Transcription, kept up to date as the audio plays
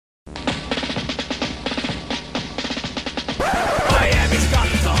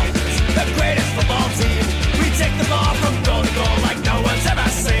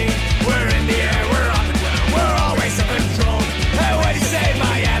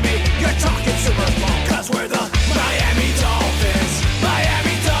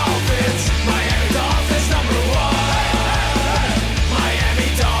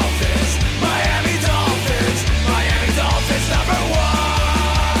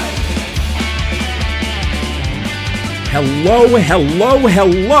Hello,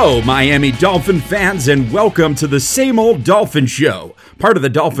 Miami Dolphin fans, and welcome to the Same Old Dolphin Show, part of the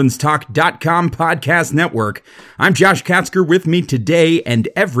DolphinsTalk.com podcast network. I'm Josh Katzker. With me today and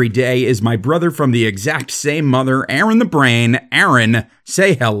every day is my brother from the exact same mother, Aaron the Brain. Aaron,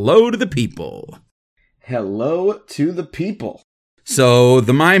 say hello to the people. Hello to the people. So,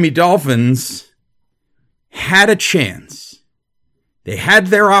 the Miami Dolphins had a chance. They had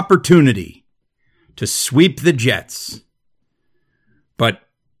their opportunity to sweep the Jets. But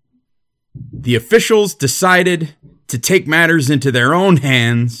the officials decided to take matters into their own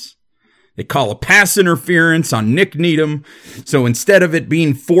hands. They call a pass interference on Nick Needham. So instead of it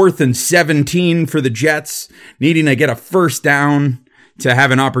being 4th and 17 for the Jets, needing to get a first down to have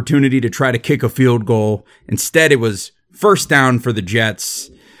an opportunity to try to kick a field goal, instead it was first down for the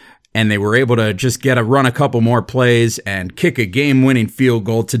Jets. And they were able to just run a couple more plays and kick a game-winning field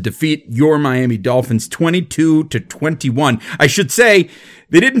goal to defeat your Miami Dolphins 22-21. I should say,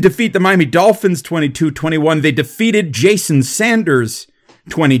 they didn't defeat the Miami Dolphins 22-21. They defeated Jason Sanders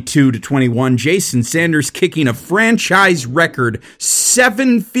 22-21. Jason Sanders kicking a franchise record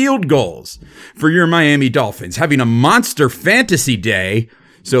 7 field goals for your Miami Dolphins, having a monster fantasy day.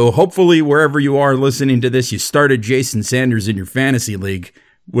 So hopefully wherever you are listening to this, you started Jason Sanders in your fantasy league.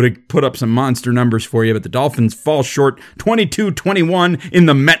 Would have put up some monster numbers for you, but the Dolphins fall short 22-21 in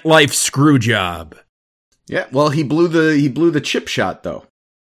the Metlife Screwjob. Yeah, well, he blew the chip shot, though.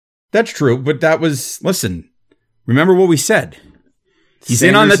 That's true, but that was, listen, remember what we said. He's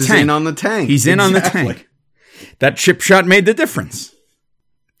in on the tank. He's in on the tank. He's in on the tank. That chip shot made the difference.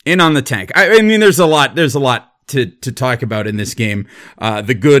 In on the tank. I mean, there's a lot to talk about in this game,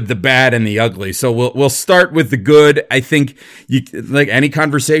 the good, the bad, and the ugly. So we'll start with the good. I think like any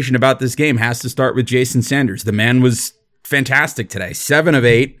conversation about this game has to start with Jason Sanders. The man was fantastic today. 7 of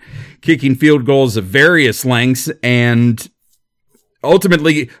 8, kicking field goals of various lengths, and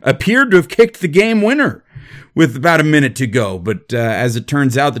ultimately appeared to have kicked the game winner with about a minute to go. But as it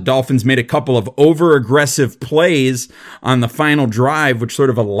turns out, the Dolphins made a couple of over-aggressive plays on the final drive, which sort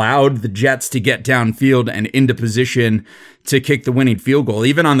of allowed the Jets to get downfield and into position to kick the winning field goal.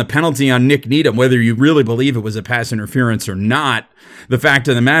 Even on the penalty on Nick Needham, whether you really believe it was a pass interference or not, the fact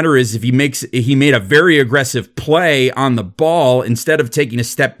of the matter is he made a very aggressive play on the ball instead of taking a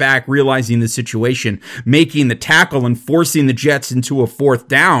step back, realizing the situation, making the tackle and forcing the Jets into a 4th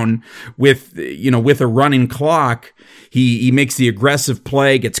down with a running clock. He makes the aggressive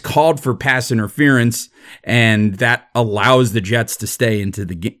play, gets called for pass interference, and that allows the Jets to stay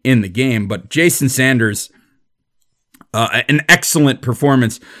in the game. But Jason Sanders, an excellent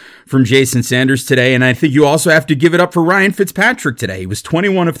performance from Jason Sanders today, and I think you also have to give it up for Ryan Fitzpatrick today. He was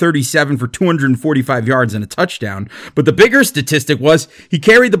 21 of 37 for 245 yards and a touchdown, but the bigger statistic was he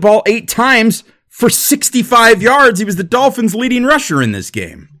carried the ball 8 times for 65 yards. He was the Dolphins' leading rusher in this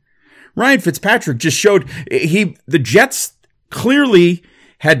game. Ryan Fitzpatrick just showed the Jets clearly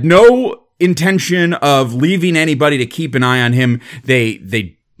had no intention of leaving anybody to keep an eye on him.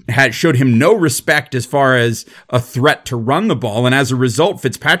 They showed him no respect as far as a threat to run the ball, and as a result,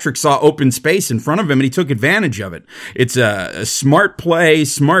 Fitzpatrick saw open space in front of him, and he took advantage of it. It's a smart play,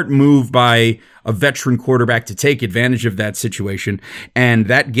 smart move by a veteran quarterback to take advantage of that situation, and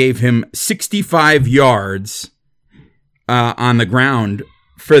that gave him 65 yards on the ground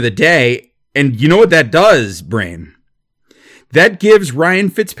for the day. And you know what that does, Brain? That gives Ryan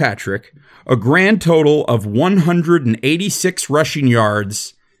Fitzpatrick a grand total of 186 rushing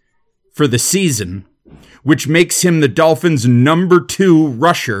yards for the season, which makes him the Dolphins' number 2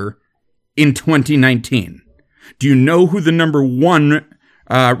 rusher in 2019. Do you know who the number 1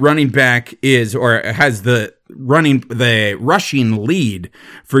 running back is, or has the rushing lead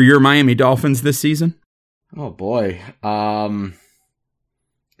for your Miami Dolphins this season? Oh boy.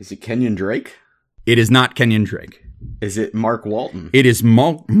 Is it Kenyon Drake? It is not Kenyon Drake. Is it Mark Walton? It is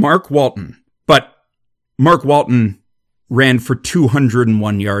Mark Walton. But Mark Walton ran for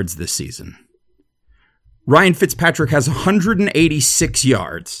 201 yards this season. Ryan Fitzpatrick has 186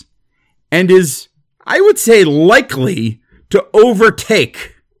 yards and is, I would say, likely to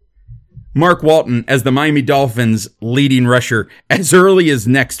overtake Mark Walton as the Miami Dolphins' leading rusher as early as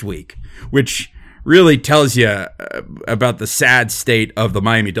next week, which really tells you about the sad state of the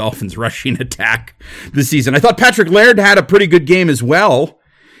Miami Dolphins rushing attack this season. I thought Patrick Laird had a pretty good game as well.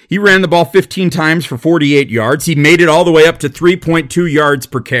 He ran the ball 15 times for 48 yards. He made it all the way up to 3.2 yards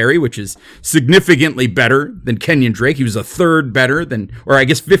per carry, which is significantly better than Kenyon Drake. He was a third better than, or I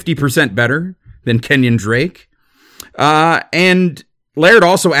guess 50% better than Kenyon Drake. And Laird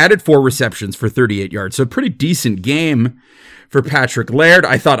also added 4 receptions for 38 yards. So a pretty decent game for Patrick Laird.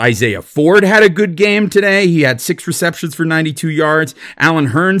 I thought Isaiah Ford had a good game today. He had 6 receptions for 92 yards. Alan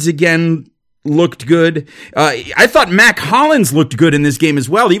Hearns again looked good. I thought Mac Hollins looked good in this game as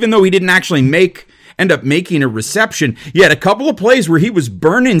well, even though he didn't actually end up making a reception. He had a couple of plays where he was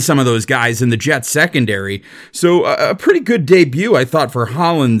burning some of those guys in the Jets secondary. So a pretty good debut, I thought, for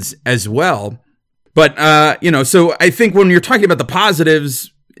Hollins as well. But, so I think when you're talking about the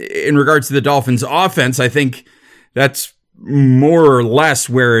positives in regards to the Dolphins offense, I think that's more or less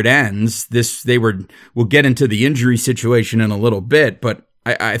where it ends. We'll get into the injury situation in a little bit, but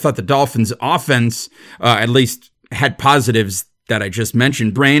I thought the Dolphins offense at least had positives that I just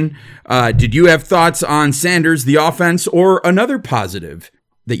mentioned. Brain, did you have thoughts on Sanders, the offense, or another positive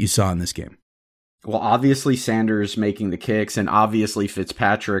that you saw in this game? Well, obviously Sanders making the kicks, and obviously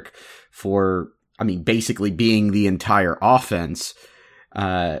Fitzpatrick for, basically being the entire offense,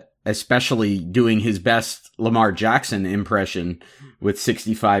 especially doing his best Lamar Jackson impression with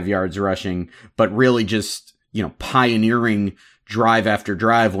 65 yards rushing, but really just, pioneering drive after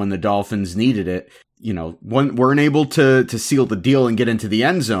drive when the Dolphins needed it. Weren't able to seal the deal and get into the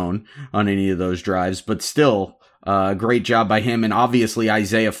end zone on any of those drives, but still, great job by him. And obviously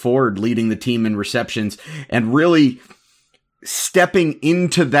Isaiah Ford leading the team in receptions and really stepping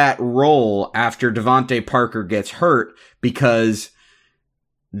into that role after Devontae Parker gets hurt, because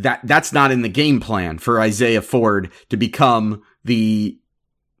that's not in the game plan for Isaiah Ford to become the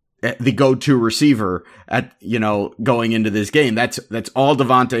go-to receiver going into this game. That's all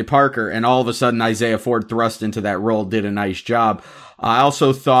Devontae Parker, and all of a sudden Isaiah Ford thrust into that role, did a nice job. I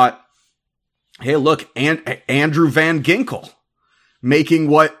also thought, hey, look, Andrew Van Ginkel making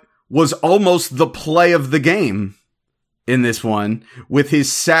what was almost the play of the game in this one with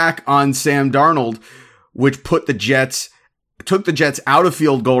his sack on Sam Darnold, which took the Jets out of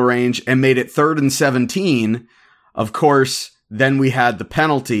field goal range and made it 3rd and 17. Of course, then we had the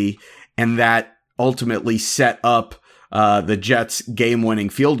penalty, and that ultimately set up the Jets' game-winning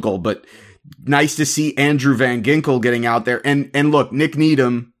field goal. But nice to see Andrew Van Ginkel getting out there. And look, Nick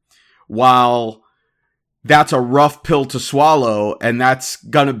Needham, while that's a rough pill to swallow, and that's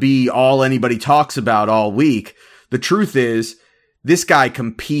going to be all anybody talks about all week, the truth is this guy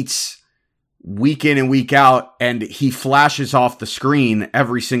competes week in and week out, and he flashes off the screen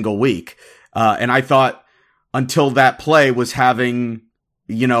every single week. And I thought, until that play, was having,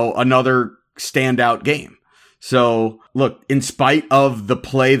 another standout game. So look, in spite of the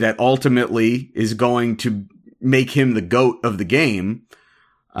play that ultimately is going to make him the GOAT of the game,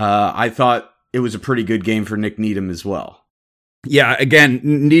 I thought it was a pretty good game for Nick Needham as well. Yeah, again,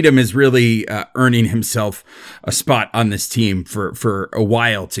 Needham is really earning himself a spot on this team for a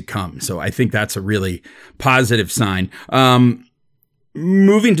while to come. So I think that's a really positive sign.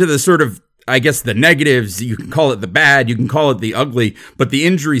 Moving to the sort of, I guess, the negatives, you can call it the bad, you can call it the ugly, but the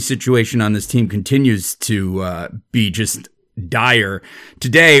injury situation on this team continues to be just dire.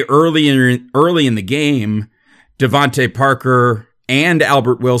 Today, early in the game, Devontae Parker and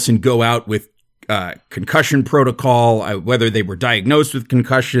Albert Wilson go out with concussion protocol, whether they were diagnosed with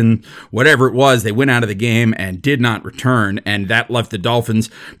concussion, whatever it was, they went out of the game and did not return, and that left the Dolphins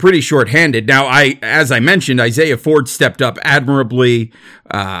pretty shorthanded. Now, as I mentioned, Isaiah Ford stepped up admirably.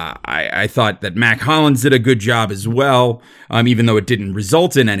 I thought that Mac Hollins did a good job as well, even though it didn't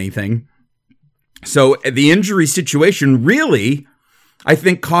result in anything. So the injury situation really, I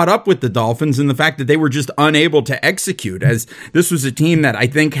think, caught up with the Dolphins in the fact that they were just unable to execute, as this was a team that I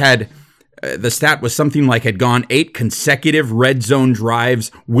think had, the stat was something like had gone 8 consecutive red zone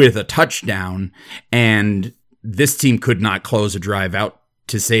drives with a touchdown, and this team could not close a drive out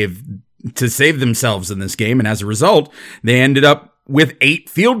to save themselves in this game. And as a result, they ended up with 8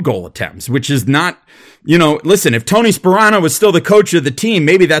 field goal attempts, which is not, listen, if Tony Sparano was still the coach of the team,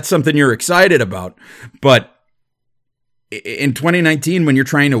 maybe that's something you're excited about. But in 2019, when you're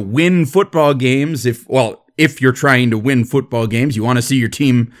trying to win football games, if you're trying to win football games, you want to see your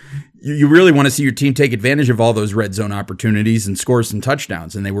team, you really want to see your team take advantage of all those red zone opportunities and score some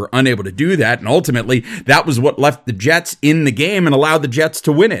touchdowns. And they were unable to do that. And ultimately, that was what left the Jets in the game and allowed the Jets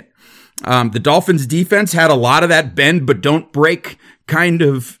to win it. The Dolphins defense had a lot of that bend but don't break kind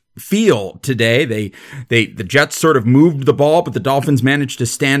of feel today. The Jets sort of moved the ball, but the Dolphins managed to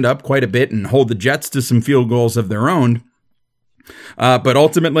stand up quite a bit and hold the Jets to some field goals of their own. But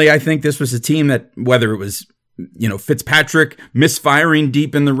ultimately, I think this was a team that, whether it was Fitzpatrick misfiring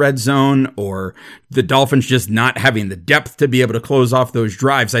deep in the red zone or the Dolphins just not having the depth to be able to close off those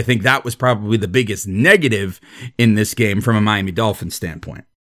drives, I think that was probably the biggest negative in this game from a Miami Dolphins standpoint.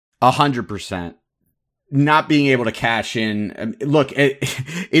 100%. not being able to cash in. Look,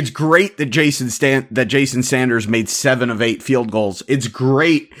 it's great that Jason Sanders made 7 of 8 field goals. It's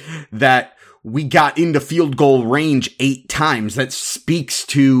great that we got into field goal range 8 times. That speaks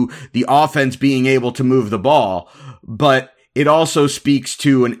to the offense being able to move the ball, but it also speaks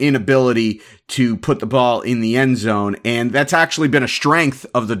to an inability to put the ball in the end zone. And that's actually been a strength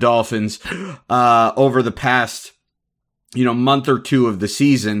of the Dolphins, over the past, month or two of the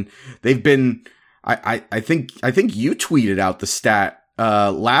season. They've been, I think you tweeted out the stat,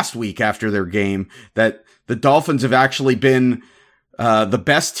 last week after their game that the Dolphins have actually been, the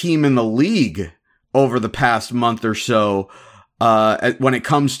best team in the league over the past month or so, when it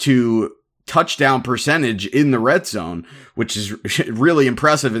comes to touchdown percentage in the red zone, which is really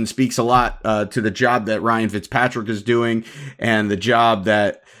impressive and speaks a lot to the job that Ryan Fitzpatrick is doing and the job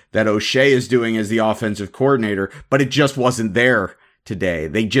that O'Shea is doing as the offensive coordinator. But it just wasn't there today.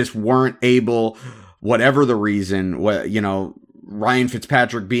 They just weren't able, whatever the reason, Ryan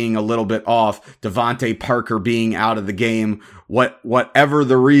Fitzpatrick being a little bit off, Devontae Parker being out of the game, whatever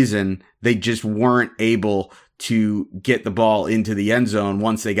the reason, they just weren't able to get the ball into the end zone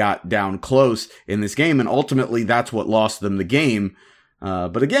once they got down close in this game. And ultimately, that's what lost them the game.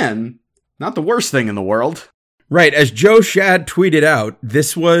 But again, not the worst thing in the world. Right. As Joe Shad tweeted out,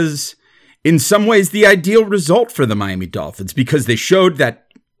 this was in some ways the ideal result for the Miami Dolphins because they showed that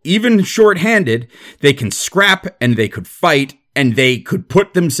even shorthanded, they can scrap and they could fight and they could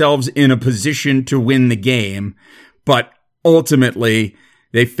put themselves in a position to win the game. But ultimately,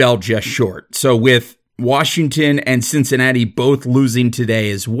 they fell just short. So with Washington and Cincinnati both losing today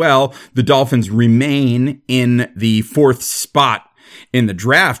as well, the Dolphins remain in the 4th spot in the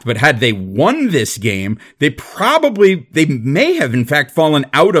draft. But had they won this game, they may have in fact fallen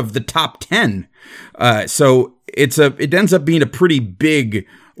out of the top 10. So it ends up being a pretty big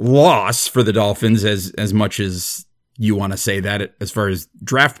loss for the Dolphins as much as you want to say that as far as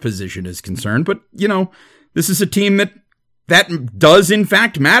draft position is concerned. But, this is a team that does in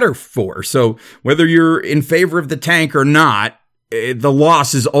fact matter for. So whether you're in favor of the tank or not, the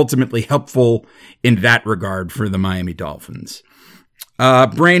loss is ultimately helpful in that regard for the Miami Dolphins.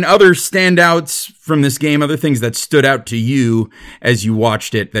 Brain, other standouts from this game, other things that stood out to you as you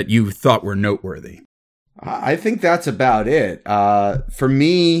watched it that you thought were noteworthy? I think that's about it. For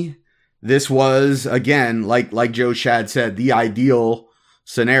me, this was, again, like Joe Shad said, the ideal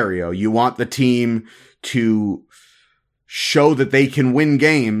scenario. You want the team to show that they can win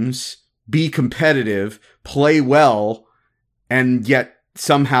games, be competitive, play well, and yet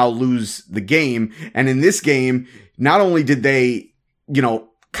somehow lose the game. And in this game, not only did they,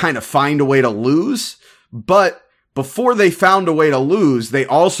 kind of find a way to lose, but before they found a way to lose, they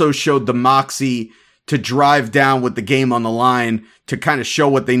also showed the moxie to drive down with the game on the line to kind of show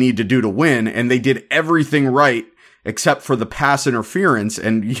what they need to do to win. And they did everything right except for the pass interference.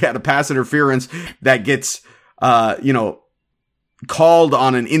 And you had a pass interference that gets, called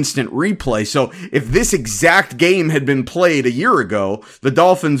on an instant replay. So if this exact game had been played a year ago, the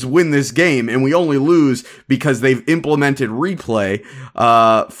Dolphins win this game and we only lose because they've implemented replay,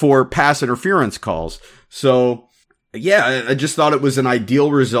 for pass interference calls. So yeah, I just thought it was an ideal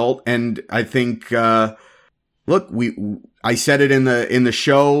result. And I think, look, I said it in the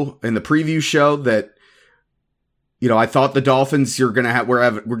show, in the preview show that, I thought the Dolphins we're going to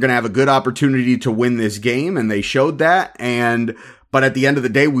have a good opportunity to win this game, and they showed that. But at the end of the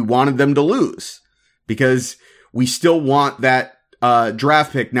day, we wanted them to lose because we still want that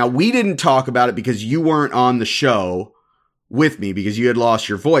draft pick. Now, we didn't talk about it because you weren't on the show with me because you had lost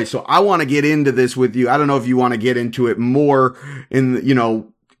your voice. So I want to get into this with you. I don't know if you want to get into it more in,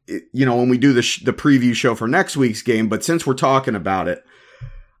 when we do the preview show for next week's game, but since we're talking about it,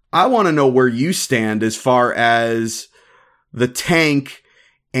 I want to know where you stand as far as the tank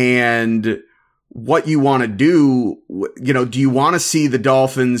and what you want to do. Do you want to see the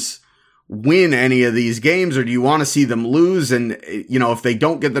Dolphins win any of these games, or do you want to see them lose? And, if they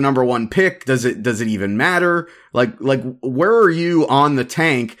don't get the number 1 pick, does it even matter? Like where are you on the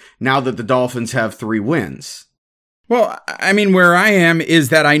tank now that the Dolphins have 3 wins? Well, I mean, where I am is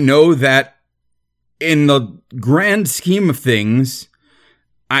that I know that in the grand scheme of things,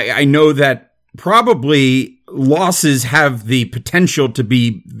 I know that probably losses have the potential to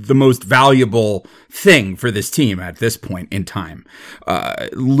be the most valuable thing for this team at this point in time.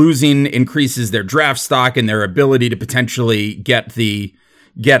 Losing increases their draft stock and their ability to potentially get a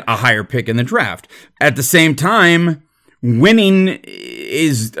higher pick in the draft. At the same time, winning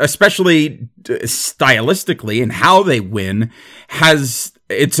is, especially stylistically and how they win, has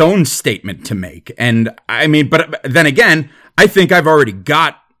its own statement to make. And I mean, but then again, I think I've already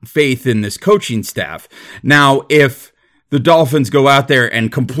got faith in this coaching staff. Now, if the Dolphins go out there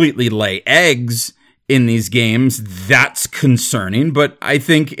and completely lay eggs in these games, that's concerning. But I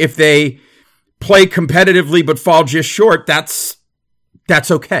think if they play competitively but fall just short, that's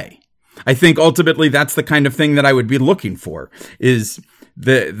okay. I think ultimately that's the kind of thing that I would be looking for, is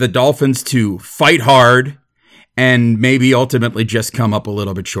the Dolphins to fight hard and maybe ultimately just come up a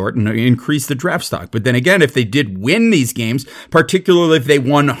little bit short and increase the draft stock. But then again, if they did win these games, particularly if they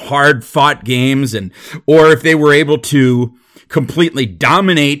won hard-fought games, or if they were able to completely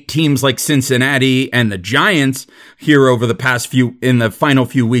dominate teams like Cincinnati and the Giants here over in the final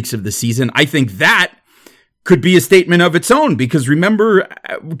few weeks of the season, I think that could be a statement of its own, because remember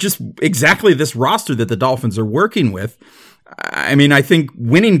just exactly this roster that the Dolphins are working with. I mean, I think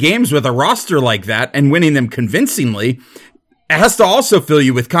winning games with a roster like that and winning them convincingly has to also fill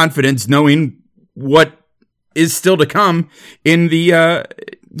you with confidence, knowing what is still to come in the,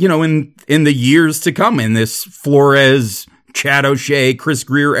 in the years to come in this Flores, Chad O'Shea, Chris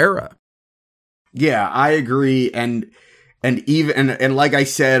Greer era. Yeah, I agree. And like I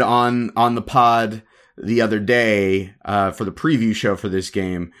said on the pod the other day, for the preview show for this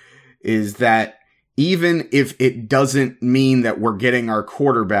game, is that even if it doesn't mean that we're getting our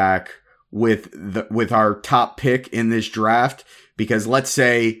quarterback with our top pick in this draft, because let's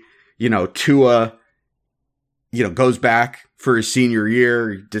say, Tua, goes back for his senior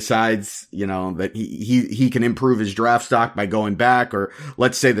year, decides, that he can improve his draft stock by going back, or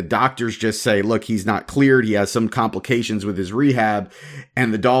let's say the doctors just say, look, he's not cleared, he has some complications with his rehab,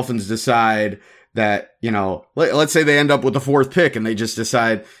 and the Dolphins decide that, let's say they end up with the 4th pick and they just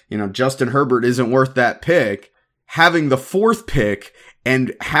decide, Justin Herbert isn't worth that pick. Having the 4th pick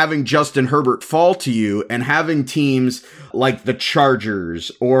and having Justin Herbert fall to you, and having teams like the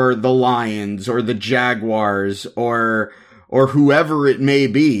Chargers or the Lions or the Jaguars or whoever it may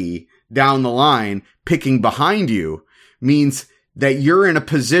be down the line picking behind you, means that you're in a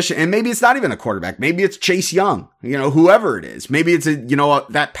position, and maybe it's not even a quarterback. Maybe it's Chase Young, whoever it is. Maybe it's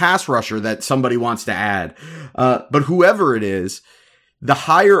that pass rusher that somebody wants to add. But whoever it is, the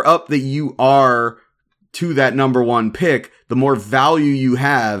higher up that you are to that number 1 pick, the more value you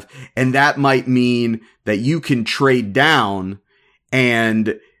have. And that might mean that you can trade down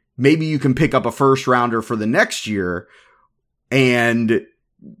and maybe you can pick up a first rounder for the next year. And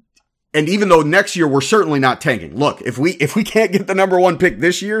even though next year we're certainly not tanking. Look, if we can't get the number 1 pick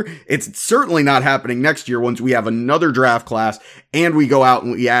this year, it's certainly not happening next year once we have another draft class and we go out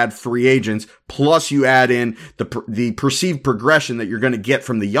and we add free agents, plus you add in the perceived progression that you're going to get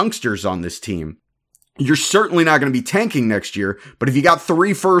from the youngsters on this team. You're certainly not going to be tanking next year, but if you got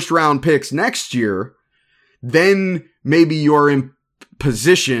 3 first-round picks next year, then maybe you're in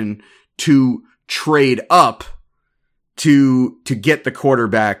position to trade up to get the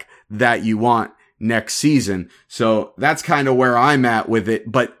quarterback that you want next season. So that's kind of where I'm at with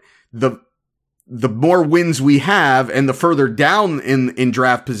it. But the more wins we have and the further down in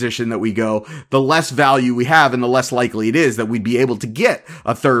draft position that we go, the less value we have and the less likely it is that we'd be able to get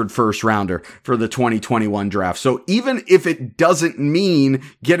a 3rd first rounder for the 2021 draft. So even if it doesn't mean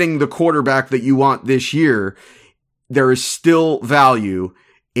getting the quarterback that you want this year, there is still value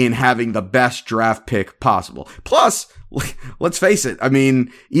in having the best draft pick possible. Plus, let's face it. I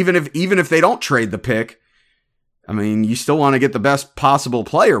mean, even if they don't trade the pick, I mean, you still want to get the best possible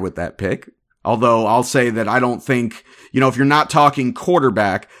player with that pick. Although I'll say that I don't think, if you're not talking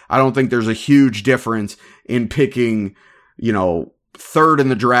quarterback, I don't think there's a huge difference in picking, 3rd in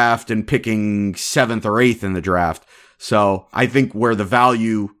the draft and picking 7th or 8th in the draft. So I think where the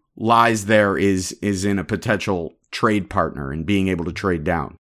value lies there is in a potential trade partner and being able to trade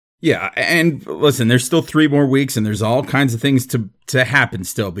down. Yeah, and listen, there's still 3 more weeks, and there's all kinds of things to happen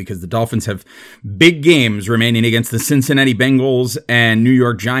still, because the Dolphins have big games remaining against the Cincinnati Bengals and New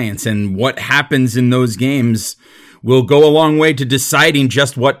York Giants, and what happens in those games will go a long way to deciding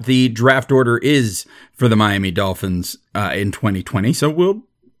just what the draft order is for the Miami Dolphins in 2020. So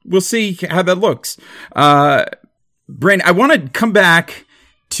we'll see how that looks. Brandon, I want to come back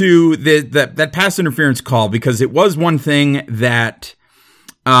to that pass interference call, because it was one thing that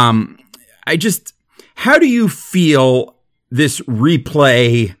how do you feel this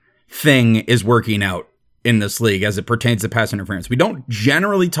replay thing is working out in this league as it pertains to pass interference? We don't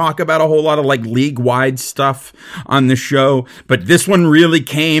generally talk about a whole lot of league-wide stuff on the show, but this one really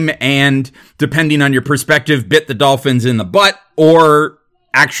came and, depending on your perspective, bit the Dolphins in the butt or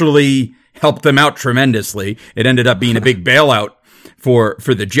actually helped them out tremendously. It ended up being a big bailout for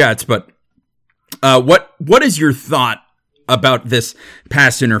the Jets, but what is your thought about this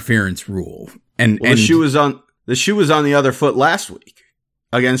pass interference rule? And the shoe was on the other foot last week.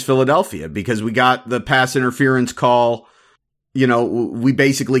 against Philadelphia because we got the pass interference call. You know, we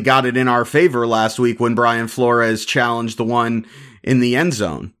basically got it in our favor last week when Brian Flores challenged the one in the end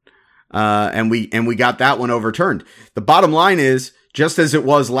zone. And we got that one overturned. The bottom line is, just as it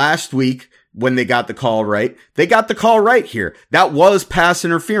was last week when they got the call right, they got the call right here. That was pass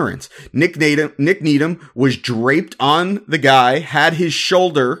interference. Nick Needham was draped on the guy, had his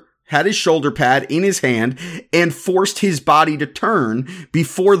shoulder pad in his hand, and forced his body to turn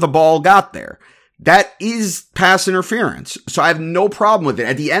before the ball got there. That is pass interference. So I have no problem with it.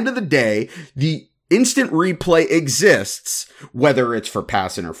 At the end of the day, the instant replay exists, whether it's for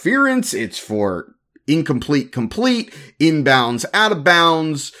pass interference, it's for incomplete, complete, inbounds, out of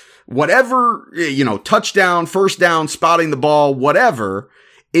bounds, whatever, you know, touchdown, first down, spotting the ball, whatever.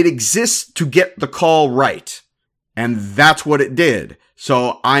 It exists to get the call right. And that's what it did.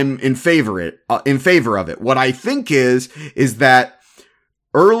 So I'm in favor of it. What I think is that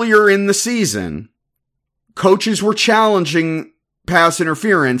earlier in the season, coaches were challenging pass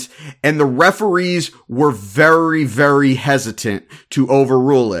interference and the referees were very, very hesitant to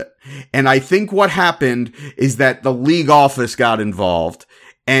overrule it. And I think what happened is that the league office got involved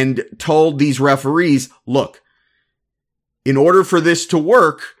and told these referees, look, in order for this to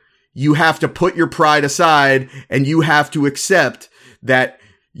work, you have to put your pride aside and you have to accept that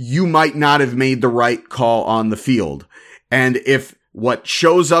you might not have made the right call on the field. And if what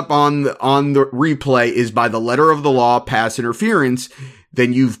shows up on the replay is by the letter of the law, pass interference,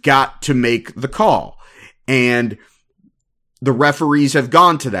 then you've got to make the call. And the referees have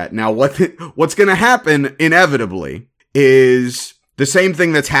gone to that. Now, what's going to happen inevitably is the same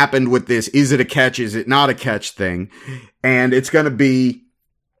thing that's happened with this, is it a catch, is it not a catch thing? And it's going to be,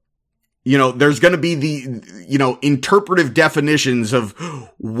 you know, there's going to be the, you know, interpretive definitions of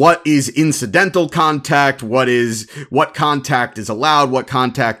what is incidental contact, what contact is allowed, what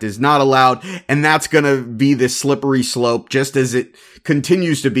contact is not allowed. And that's going to be this slippery slope, just as it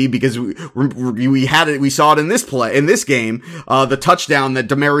continues to be, because we saw it in this game, the touchdown that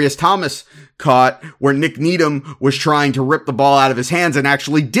Demaryius Thomas caught where Nick Needham was trying to rip the ball out of his hands and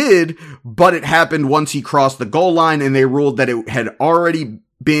actually did, but it happened once he crossed the goal line and they ruled that it had already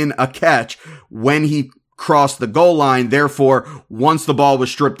been a catch when he crossed the goal line. Therefore, once the ball was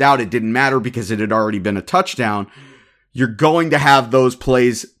stripped out, it didn't matter because it had already been a touchdown. You're going to have those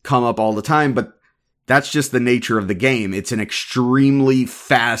plays come up all the time, but that's just the nature of the game. It's an extremely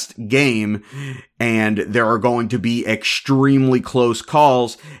fast game, and there are going to be extremely close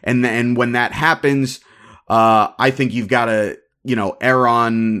calls. And when that happens, I think you've got to, you know, err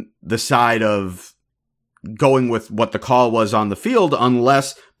on the side of going with what the call was on the field,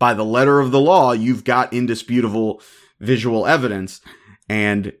 unless by the letter of the law, you've got indisputable visual evidence.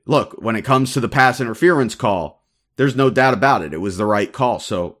 And look, when it comes to the pass interference call, there's no doubt about it. It was the right call.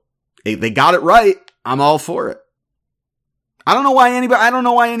 So they got it right. I'm all for it. I don't know why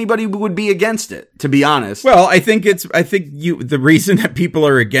anybody would be against it, to be honest. Well, I think the reason that people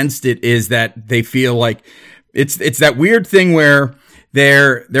are against it is that they feel like it's that weird thing where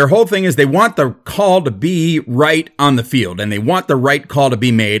their whole thing is they want the call to be right on the field, and they want the right call to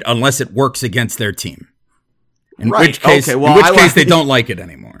be made unless it works against their team. In which case they don't like it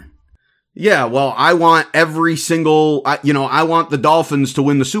anymore. Yeah, well, I want I want the Dolphins to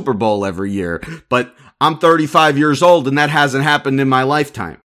win the Super Bowl every year, but I'm 35 years old and that hasn't happened in my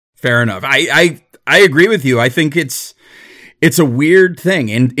lifetime. Fair enough. I agree with you. I think it's a weird thing.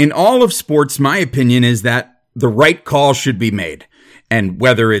 In all of sports, my opinion is that the right call should be made. And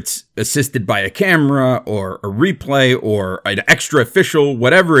whether it's assisted by a camera or a replay or an extra official,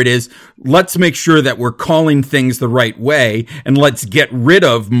 whatever it is, let's make sure that we're calling things the right way, and let's get rid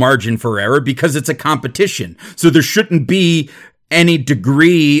of margin for error because it's a competition. So there shouldn't be any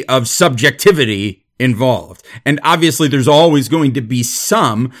degree of subjectivity involved. And obviously there's always going to be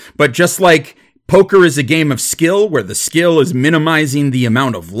some, but just like poker is a game of skill where the skill is minimizing the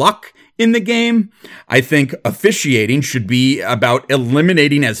amount of luck in the game, I think officiating should be about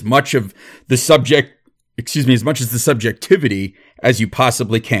eliminating as much of the subjectivity as you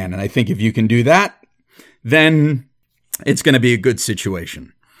possibly can. And I think if you can do that, then it's going to be a good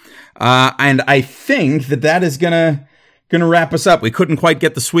situation. And I think that is going to wrap us up. We couldn't quite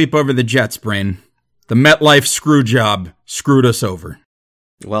get the sweep over the Jets, Brain. The Metlife Screwjob screwed us over.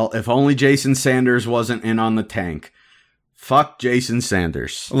 Well, if only Jason Sanders wasn't in on the tank. Fuck Jason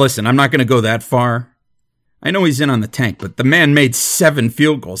Sanders. Listen, I'm not going to go that far. I know he's in on the tank, but the man made 7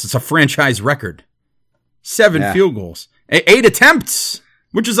 field goals. It's a franchise record. 7 field goals. 8 attempts,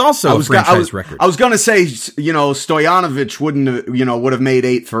 which is also a franchise record. I was going to say, Stojanovic would have made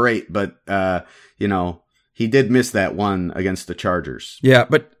 8 for 8, but, he He did miss that one against the Chargers. Yeah,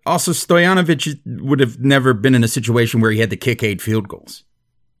 but also Stojanovic would have never been in a situation where he had to kick 8 field goals.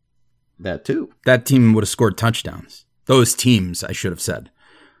 That too. That team would have scored touchdowns. Those teams, I should have said,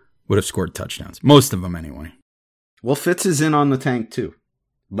 would have scored touchdowns. Most of them, anyway. Well, Fitz is in on the tank, too.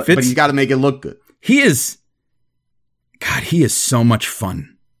 But he's got to make it look good. He is so much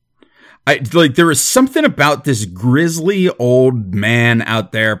fun. There is something about this grizzly old man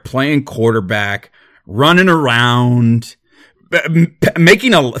out there playing quarterback, running around,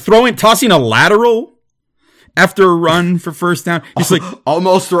 tossing a lateral after a run for first down. Just like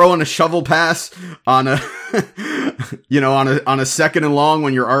almost throwing a shovel pass on a on a second and long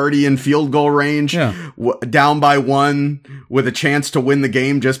when you're already in field goal range, down by 1 with a chance to win the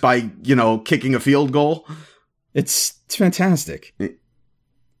game just by, kicking a field goal. It's fantastic.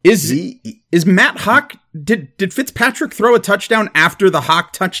 Is Matt Hawk, did Fitzpatrick throw a touchdown after the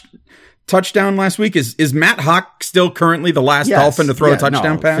Hawk touchdown last week? Is Matt Hawk still currently the last Dolphin to throw a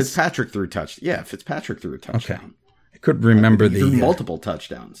touchdown pass? Fitzpatrick threw a touchdown. Okay. I couldn't remember he threw multiple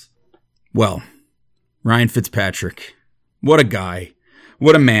touchdowns. Well, Ryan Fitzpatrick, what a guy.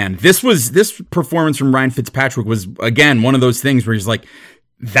 What a man. This performance from Ryan Fitzpatrick was, again, one of those things where he's like,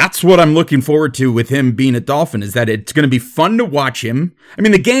 that's what I'm looking forward to with him being a Dolphin, is that it's going to be fun to watch him. I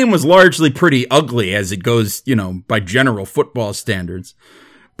mean, the game was largely pretty ugly as it goes, by general football standards.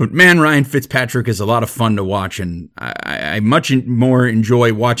 But man, Ryan Fitzpatrick is a lot of fun to watch, and I much more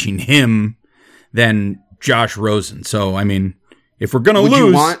enjoy watching him than Josh Rosen. So, I mean, if we're going to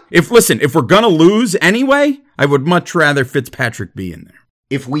lose, if we're going to lose anyway, I would much rather Fitzpatrick be in there.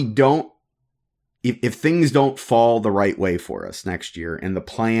 If things don't fall the right way for us next year and the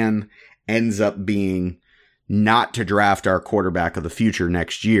plan ends up being not to draft our quarterback of the future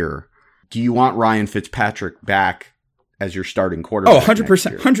next year, do you want Ryan Fitzpatrick back as your starting quarterback?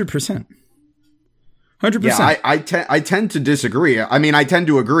 100%. 100%. 100%. Yeah, I tend to disagree. I mean, I tend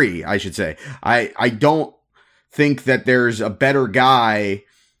to agree, I should say. I don't think that there's a better guy.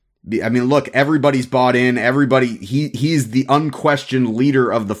 I mean, look, everybody's bought in. He's the unquestioned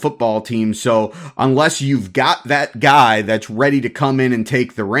leader of the football team. So unless you've got that guy that's ready to come in and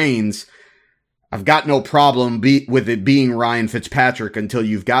take the reins, I've got no problem with it being Ryan Fitzpatrick until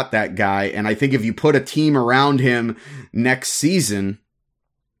you've got that guy. And I think if you put a team around him next season,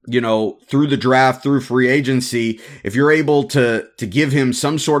 through the draft, through free agency, if you're able to give him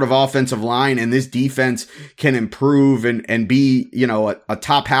some sort of offensive line and this defense can improve and be, a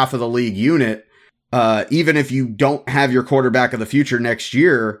top half of the league unit, even if you don't have your quarterback of the future next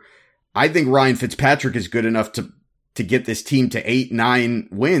year, I think Ryan Fitzpatrick is good enough to get this team to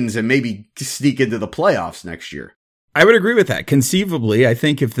 8-9 wins and maybe sneak into the playoffs next year. I would agree with that. Conceivably, I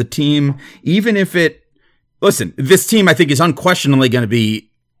think if the team, this team I think is unquestionably going to be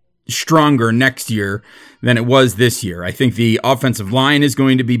stronger next year than it was this year. I think the offensive line is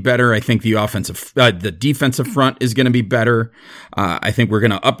going to be better. I think the defensive front is going to be better. I think we're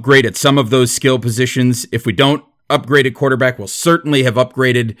going to upgrade at some of those skill positions. If we don't upgrade at quarterback, we'll certainly have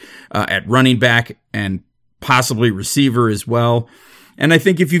upgraded at running back and possibly receiver as well. And I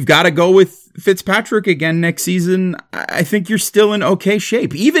think if you've got to go with Fitzpatrick again next season, I think you're still in okay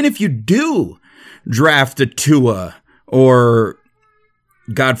shape. Even if you do draft a Tua or,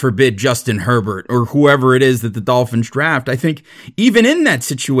 God forbid, Justin Herbert or whoever it is that the Dolphins draft, I think even in that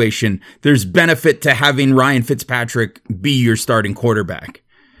situation, there's benefit to having Ryan Fitzpatrick be your starting quarterback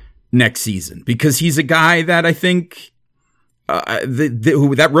next season, because he's a guy that I think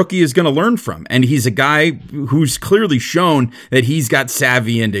who that rookie is going to learn from. And he's a guy who's clearly shown that he's got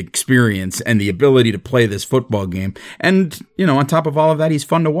savvy and experience and the ability to play this football game. And, on top of all of that, he's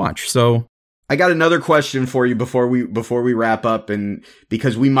fun to watch. So I got another question for you before we wrap up, and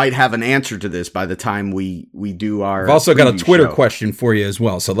because we might have an answer to this by the time we do our. I've also got a Twitter show. Question for you as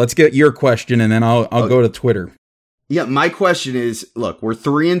well. So let's get your question, and then I'll go to Twitter. Yeah, my question is: look, we're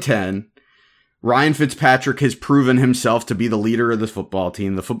 3-10. Ryan Fitzpatrick has proven himself to be the leader of the football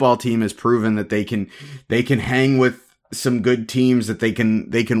team. The football team has proven that they can hang with some good teams, that they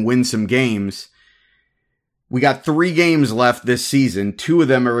can win some games. We got 3 games left this season. 2 of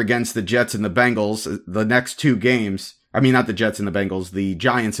them are against the Jets and the Bengals. The next 2 games, I mean, not the Jets and the Bengals, the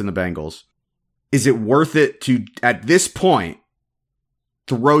Giants and the Bengals. Is it worth it to, at this point,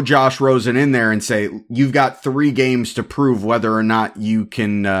 throw Josh Rosen in there and say, you've got 3 games to prove whether or not you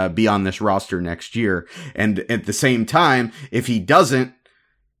can be on this roster next year? And at the same time, if he doesn't,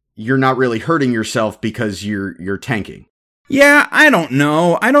 you're not really hurting yourself because you're tanking. Yeah, I don't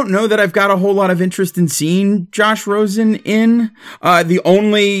know. I don't know that I've got a whole lot of interest in seeing Josh Rosen in. The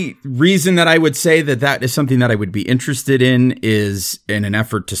only reason that I would say that is something that I would be interested in is in an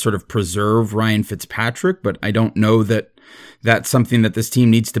effort to sort of preserve Ryan Fitzpatrick, but I don't know that that's something that this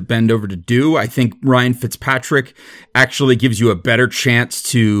team needs to bend over to do. I think Ryan Fitzpatrick actually gives you a better chance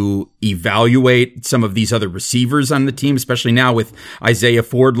to evaluate some of these other receivers on the team, especially now with Isaiah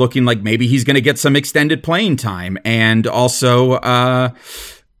Ford looking like maybe he's going to get some extended playing time. And also,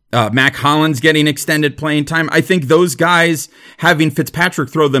 Mac Hollins getting extended playing time. I think those guys, having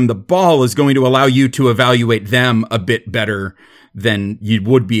Fitzpatrick throw them the ball, is going to allow you to evaluate them a bit better than you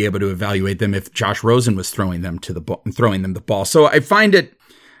would be able to evaluate them if Josh Rosen was throwing them the ball. So I find it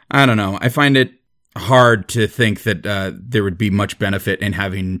hard to think that there would be much benefit in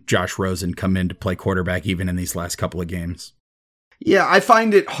having Josh Rosen come in to play quarterback even in these last couple of games. Yeah, I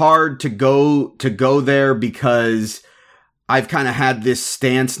find it hard to go there because I've kind of had this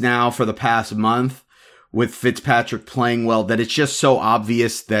stance now for the past month with Fitzpatrick playing well that it's just so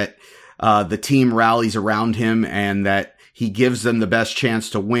obvious that the team rallies around him and that he gives them the best chance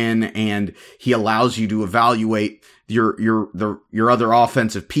to win, and he allows you to evaluate your other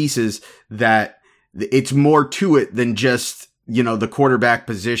offensive pieces, that it's more to it than just, the quarterback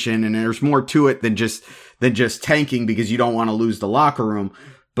position. And there's more to it than just tanking because you don't want to lose the locker room.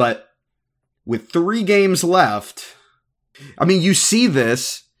 But with 3 games left, I mean, you see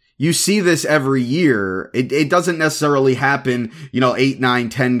this every year. It doesn't necessarily happen, 8, 9,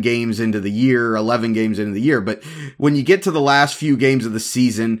 10 games into the year, 11 games into the year. But when you get to the last few games of the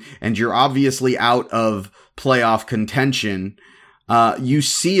season and you're obviously out of playoff contention, you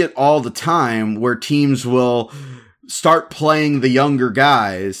see it all the time where teams will start playing the younger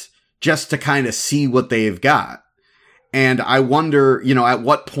guys just to kind of see what they've got. And I wonder, at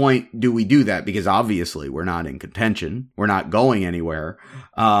what point do we do that? Because obviously we're not in contention. We're not going anywhere.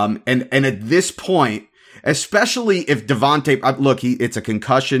 And at this point, especially if Devontae, it's a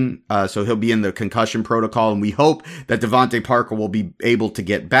concussion, so he'll be in the concussion protocol, and we hope that Devontae Parker will be able to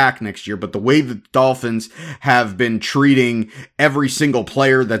get back next year. But the way the Dolphins have been treating every single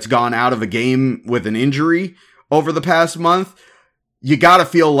player that's gone out of a game with an injury over the past month, you gotta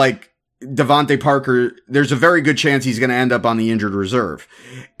feel like Devontae Parker, there's a very good chance he's going to end up on the injured reserve.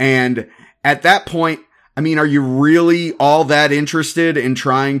 And at that point, I mean, are you really all that interested in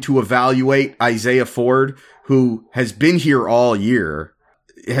trying to evaluate Isaiah Ford, who has been here all year,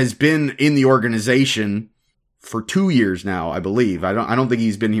 has been in the organization for 2 years now, I believe. I don't think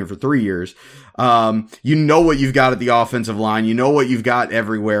he's been here for 3 years. You know what you've got at the offensive line. You know what you've got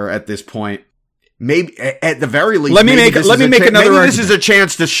everywhere at this point. Maybe at the very least, let me make another argument. This is a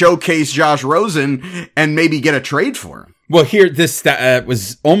chance to showcase Josh Rosen and maybe get a trade for him. Well, here, this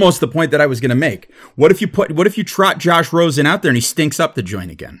was almost the point that I was going to make. What if you trot Josh Rosen out there and he stinks up the joint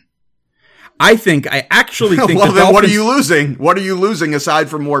again? I actually think. Well, then what are you losing? What are you losing aside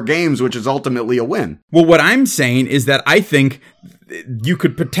from more games, which is ultimately a win? Well, what I'm saying is that I think you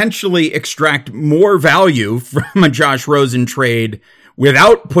could potentially extract more value from a Josh Rosen trade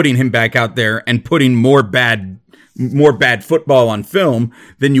without putting him back out there and putting more bad football on film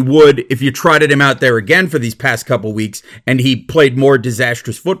than you would if you trotted him out there again for these past couple weeks and he played more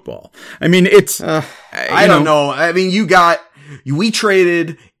disastrous football. I mean, it's I don't know. I mean, we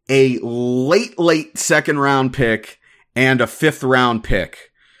traded a late second round pick and a 5th round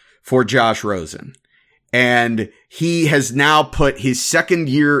pick for Josh Rosen. And he has now put his second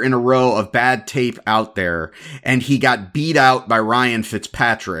year in a row of bad tape out there, and he got beat out by Ryan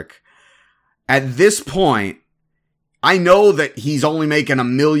Fitzpatrick. At this point, I know that he's only making $1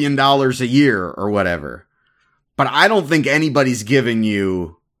 million a year or whatever, but I don't think anybody's giving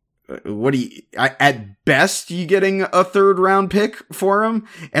you, at best, you getting a 3rd round pick for him.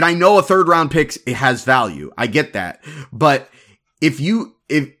 And I know a 3rd round pick, it has value. I get that. But if you've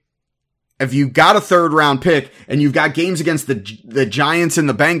got a 3rd round pick and you've got games against the Giants and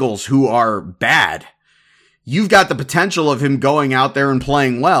the Bengals who are bad, you've got the potential of him going out there and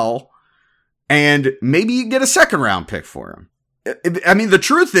playing well, and maybe you get a 2nd round pick for him. I mean, the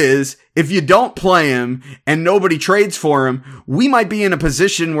truth is, if you don't play him and nobody trades for him, we might be in a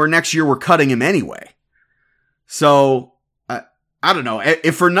position where next year we're cutting him anyway. So, I don't know.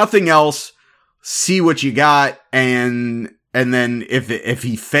 If for nothing else, see what you got, and then if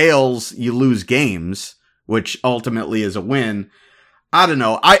he fails, you lose games, which ultimately is a win. I don't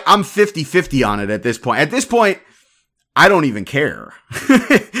know. I'm 50-50 on it at this point. At this point, I don't even care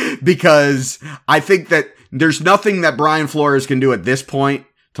because I think that there's nothing that Brian Flores can do at this point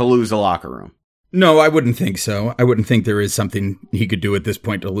to lose the locker room. No, I wouldn't think so. I wouldn't think there is something he could do at this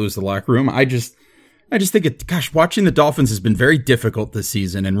point to lose the locker room. I just think watching the Dolphins has been very difficult this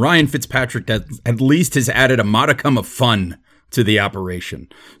season, and Ryan Fitzpatrick at least has added a modicum of fun to the operation.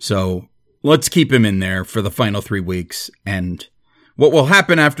 So let's keep him in there for the final 3 weeks, and what will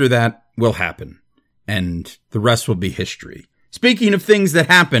happen after that will happen, and the rest will be history. Speaking of things that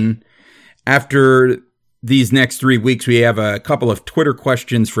happen after these next 3 weeks, we have a couple of Twitter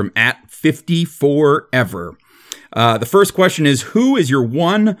questions from @54ever. The first question is, who is your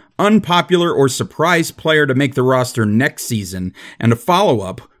one unpopular or surprise player to make the roster next season? And a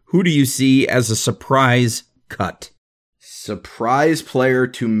follow-up, who do you see as a surprise cut? Surprise player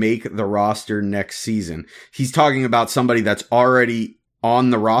to make the roster next season. He's talking about somebody that's already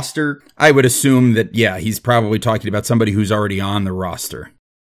on the roster. I would assume that, yeah, he's probably talking about somebody who's already on the roster.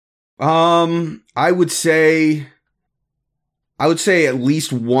 I would say at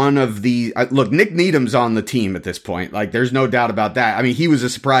least one of the, look, Nick Needham's on the team at this point. Like, there's no doubt about that. I mean, he was a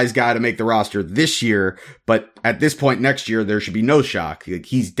surprise guy to make the roster this year, but at this point next year, there should be no shock. Like,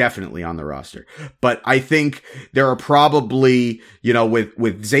 he's definitely on the roster. But I think there are probably,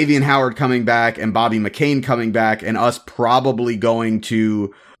 with Xavier Howard coming back and Bobby McCain coming back and us probably going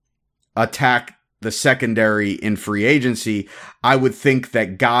to attack the secondary in free agency, I would think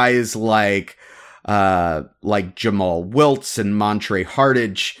that guys like Jamal Wiltz and Montre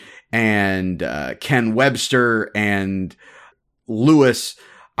Hardage and Ken Webster and Lewis,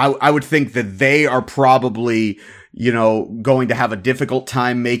 I would think that they are probably, going to have a difficult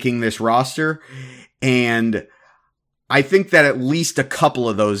time making this roster. And I think that at least a couple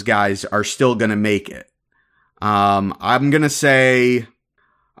of those guys are still going to make it. I'm going to say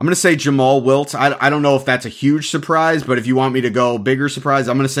Jamal Wiltz. I don't know if that's a huge surprise, but if you want me to go bigger surprise,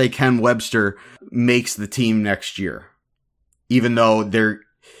 I'm going to say Ken Webster makes the team next year. Even though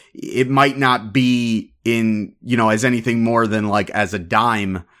it might not be in, as anything more than like as a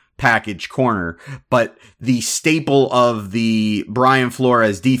dime package corner, but the staple of the Brian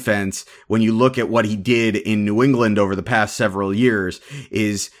Flores defense, when you look at what he did in New England over the past several years,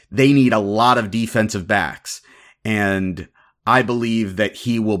 is they need a lot of defensive backs. And I believe that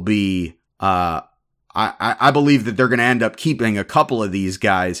he will be, I believe that they're going to end up keeping a couple of these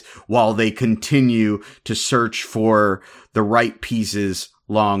guys while they continue to search for the right pieces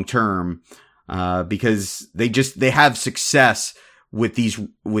long term, because they have success with these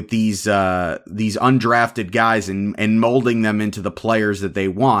undrafted guys and molding them into the players that they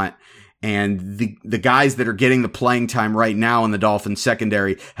want. And the guys that are getting the playing time right now in the Dolphins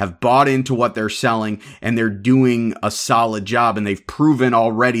secondary have bought into what they're selling, and they're doing a solid job. And they've proven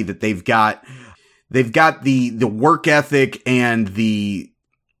already that they've got the work ethic and the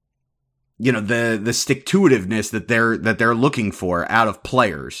stick-to-itiveness that they're looking for out of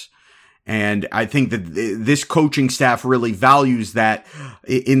players. And I think that this coaching staff really values that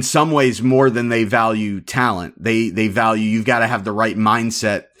in some ways more than they value talent. They value, you've got to have the right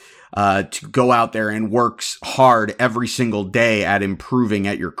mindset to go out there and works hard every single day at improving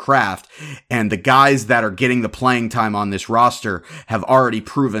at your craft. And the guys that are getting the playing time on this roster have already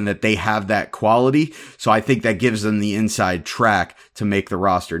proven that they have that quality. So I think that gives them the inside track to make the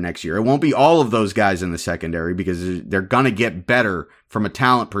roster next year. It won't be all of those guys in the secondary because they're going to get better from a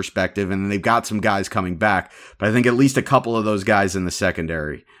talent perspective, and they've got some guys coming back. But I think at least a couple of those guys in the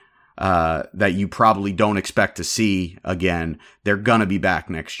secondary that you probably don't expect to see again, they're gonna be back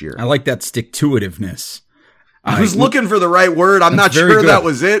next year. I like that stick-to-itiveness. I was looking for the right word. I'm not sure that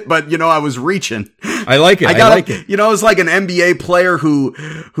was it, but I was reaching. I like it. I like it. It's like an NBA player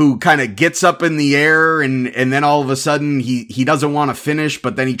who kind of gets up in the air and then all of a sudden he doesn't want to finish,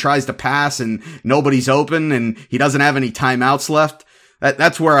 but then he tries to pass and nobody's open and he doesn't have any timeouts left.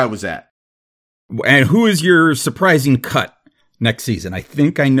 That's where I was at. And who is your surprising cut next season? I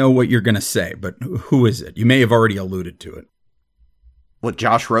think I know what you're going to say, but who is it? You may have already alluded to it. What,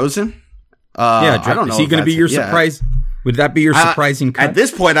 Josh Rosen? Yeah, I don't know. Is he going to be your surprise? Would that be your surprising cut? At this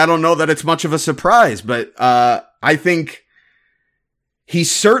point, I don't know that it's much of a surprise, but I think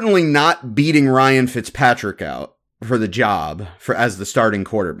he's certainly not beating Ryan Fitzpatrick out for the job as the starting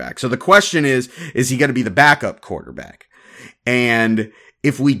quarterback. So the question is he going to be the backup quarterback? And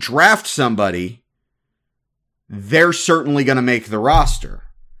if we draft somebody, they're certainly going to make the roster,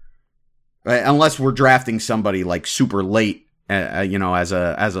 right? Unless we're drafting somebody like super late, as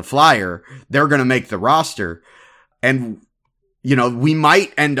a flyer, they're going to make the roster. And, we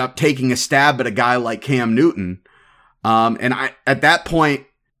might end up taking a stab at a guy like Cam Newton. At that point,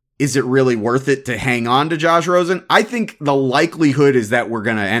 is it really worth it to hang on to Josh Rosen? I think the likelihood is that we're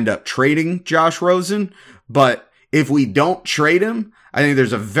going to end up trading Josh Rosen, but if we don't trade him, I think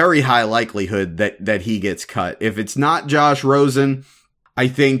there's a very high likelihood that he gets cut. If it's not Josh Rosen, I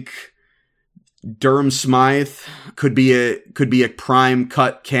think Durham Smythe could be a prime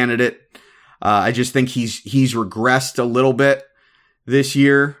cut candidate. I just think he's regressed a little bit this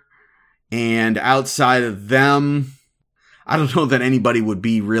year. And outside of them, I don't know that anybody would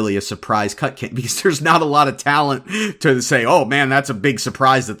be really a surprise cut because there's not a lot of talent to say, oh man, that's a big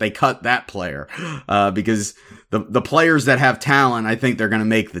surprise that they cut that player. Because the players that have talent, I think they're going to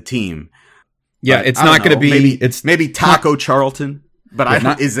make the team. Yeah, but it's not going to be, maybe Taco Charlton,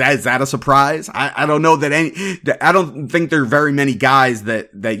 but is that a surprise? I don't know I don't think there are very many guys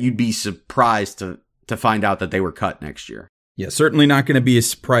that you'd be surprised to find out that they were cut next year. Yeah, certainly not going to be a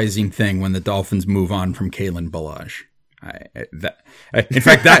surprising thing when the Dolphins move on from Kalen Ballage. In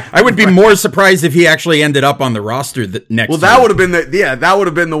fact, I would be more surprised if he actually ended up on the roster next. Well, that would have been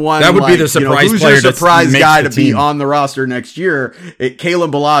the one. That would be the surprise who's player. Your surprise guy to be on the roster next year?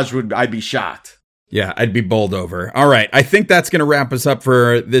 Kalen Ballage I'd be shocked. Yeah, I'd be bowled over. All right, I think that's going to wrap us up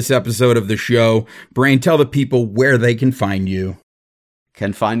for this episode of the show. Brain, tell the people where they can find you.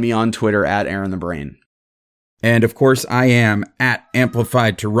 Can find me on Twitter at Aaron the Brain. And of course, I am at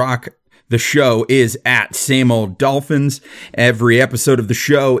Amplified to Rock. The show is at Same Old Dolphins. Every episode of the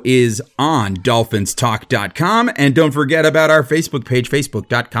show is on dolphinstalk.com. And don't forget about our Facebook page,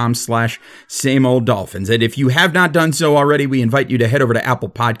 facebook.com/Same Old Dolphins. And if you have not done so already, we invite you to head over to Apple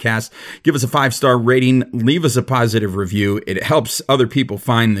Podcasts, give us a 5-star rating, leave us a positive review. It helps other people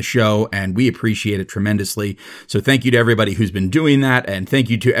find the show, and we appreciate it tremendously. So thank you to everybody who's been doing that. And thank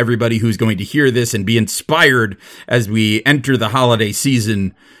you to everybody who's going to hear this and be inspired as we enter the holiday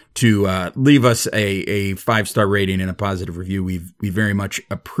season to leave us a 5-star rating and a positive review. We very much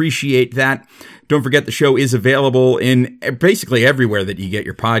appreciate that. Don't forget the show is available in basically everywhere that you get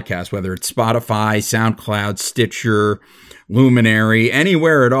your podcast, whether it's Spotify, SoundCloud, Stitcher, Luminary,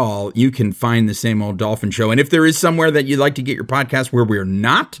 anywhere at all, you can find the Same Old Dolphin Show. And if there is somewhere that you'd like to get your podcast where we're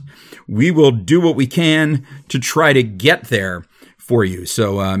not, we will do what we can to try to get there for you.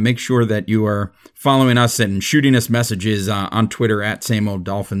 So make sure that you are following us and shooting us messages on Twitter at Same Old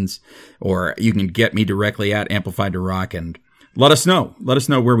Dolphins, or you can get me directly at Amplified to Rock and let us know. Let us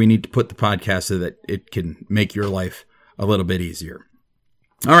know where we need to put the podcast so that it can make your life a little bit easier.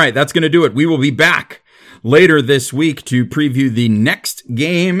 All right, that's going to do it. We will be back later this week to preview the next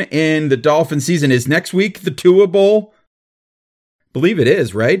game in the Dolphin season. Is next week the Tua Bowl? Believe it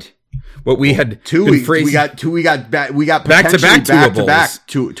is, right? What we had 2 weeks. We got back-to-back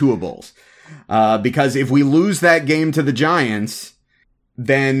Tua Bowls. Because if we lose that game to the Giants,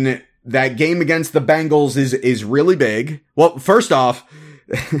 then that game against the Bengals is really big. Well, first off,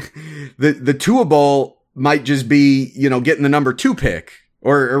 the Tua Bowl might just be, getting the number 2 pick,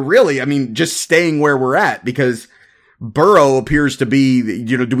 or really, I mean, just staying where we're at, because Burrow appears to be,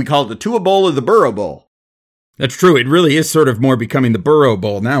 do we call it the Tua Bowl or the Burrow Bowl? That's true. It really is sort of more becoming the Burrow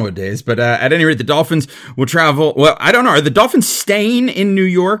Bowl nowadays. But at any rate, the Dolphins will travel. Well, I don't know. Are the Dolphins staying in New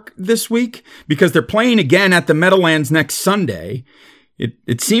York this week? Because they're playing again at the Meadowlands next Sunday.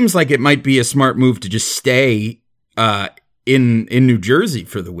 It seems like it might be a smart move to just stay in New Jersey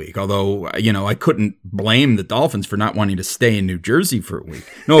for the week. Although, I couldn't blame the Dolphins for not wanting to stay in New Jersey for a week.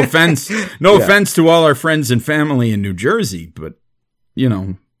 No offense. Offense to all our friends and family in New Jersey. But,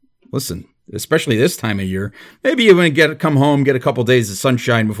 listen. Especially this time of year, maybe you want to come home, get a couple days of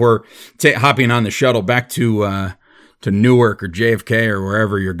sunshine before hopping on the shuttle back to Newark or JFK or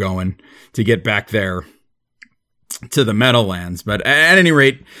wherever you're going to get back there to the Meadowlands. But at any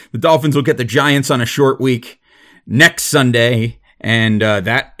rate, the Dolphins will get the Giants on a short week next Sunday, and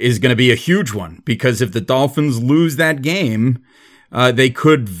that is going to be a huge one, because if the Dolphins lose that game, they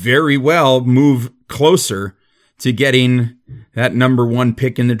could very well move closer to getting that number 1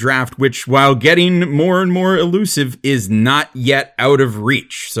 pick in the draft, which, while getting more and more elusive, is not yet out of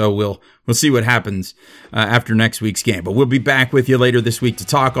reach. So we'll see what happens after next week's game. But we'll be back with you later this week to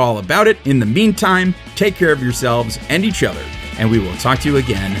talk all about it. In the meantime, take care of yourselves and each other, and we will talk to you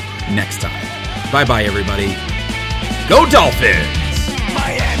again next time. Bye-bye, everybody. Go Dolphins!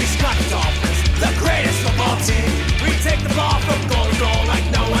 Miami's got the Dolphins, the greatest football team. We take the ball from goal to goal like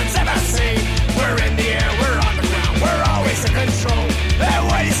no one's ever seen. We're in the air, we're on the ground, we're always in control.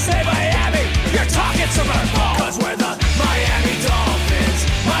 And when you say Miami, you're talking to my